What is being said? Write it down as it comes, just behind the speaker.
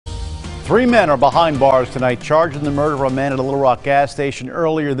Three men are behind bars tonight, charged in the murder of a man at a Little Rock gas station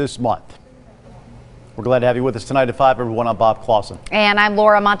earlier this month. We're glad to have you with us tonight at 5, everyone. I'm Bob Clausen. And I'm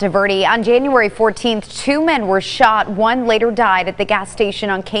Laura Monteverdi. On January 14th, two men were shot. One later died at the gas station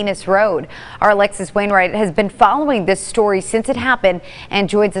on Canis Road. Our Alexis Wainwright has been following this story since it happened and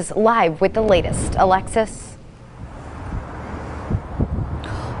joins us live with the latest. Alexis?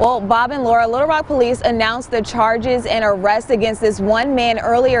 Well, Bob and Laura, Little Rock police announced the charges and arrest against this one man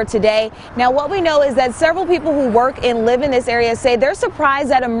earlier today. Now, what we know is that several people who work and live in this area say they're surprised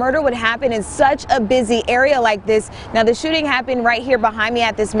that a murder would happen in such a busy area like this. Now, the shooting happened right here behind me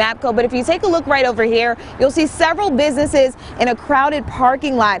at this MAPCO, but if you take a look right over here, you'll see several businesses in a crowded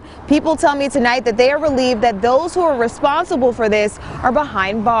parking lot. People tell me tonight that they are relieved that those who are responsible for this are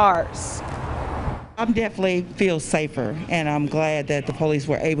behind bars. I definitely feel safer, and I'm glad that the police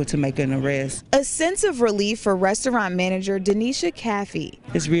were able to make an arrest. A sense of relief for restaurant manager Denisha Caffey.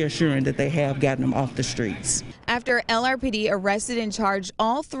 It's reassuring that they have gotten them off the streets. After LRPD arrested and charged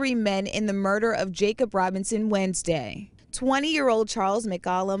all three men in the murder of Jacob Robinson Wednesday. 20-year-old Charles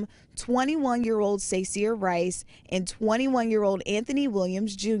McCollum, 21-year-old Sacier Rice, and 21-year-old Anthony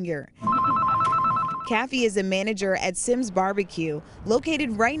Williams Jr. Caffey is a manager at Sims Barbecue,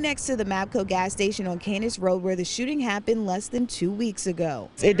 located right next to the MAPCO gas station on Canis Road where the shooting happened less than 2 weeks ago.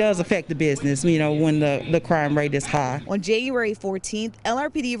 It does affect the business, you know, when the crime rate is high. On January 14th,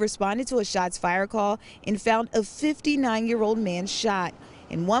 LRPD responded to a shots fired call and found a 59-year-old man shot.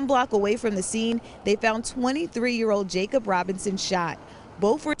 And 1 block away from the scene, they found 23-year-old Jacob Robinson shot.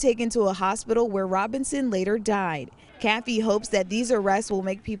 Both were taken to a hospital where Robinson later died. Caffey hopes that these arrests will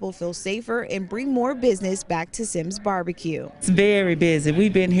make people feel safer and bring more business back to Sims Barbecue. It's very busy.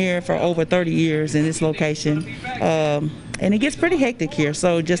 We've been here for over 30 years in this location, and it gets pretty hectic here.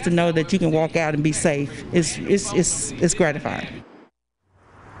 So just to know that you can walk out and be safe is gratifying.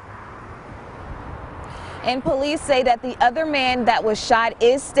 And police say that the other man that was shot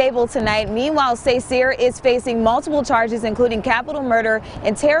is stable tonight. Meanwhile, Sacier is facing multiple charges, including capital murder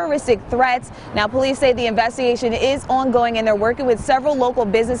and terroristic threats. Now, police say the investigation is ongoing and they're working with several local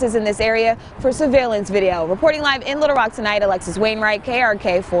businesses in this area for surveillance video. Reporting live in Little Rock tonight, Alexis Wainwright,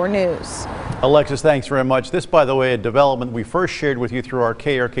 KRK 4 News. Alexis, thanks very much. This, by the way, a development we first shared with you through our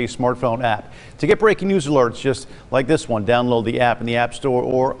KRK smartphone app. To get breaking news alerts just like this one, download the app in the App Store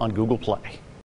or on Google Play.